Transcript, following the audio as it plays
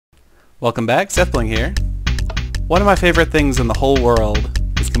Welcome back, Sethbling here. One of my favorite things in the whole world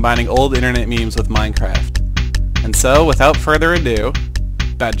is combining old internet memes with Minecraft. And so, without further ado,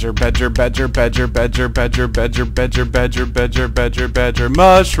 badger, badger, badger, badger, badger, badger, badger, badger, badger, badger, badger, badger,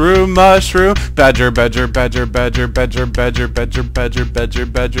 mushroom, mushroom, badger, badger, badger, badger, badger, badger, badger, badger, badger,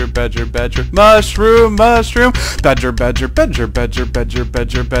 badger, badger, badger, mushroom, mushroom, badger, badger, badger, badger, badger,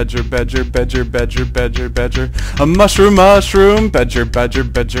 badger, badger, badger, badger, badger, badger, badger, a mushroom, mushroom, badger, badger,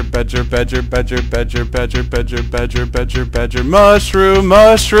 badger, badger, badger, badger, badger, badger, badger, badger, badger, badger, mushroom,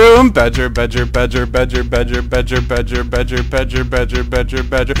 mushroom, badger, badger, badger, badger, badger, badger, badger, badger, badger, badger, badger,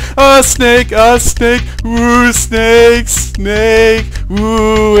 badger, a snake, woo, snake, snake,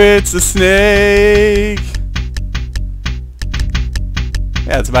 woo, it's a snake.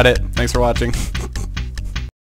 Yeah, that's about it. Thanks for watching.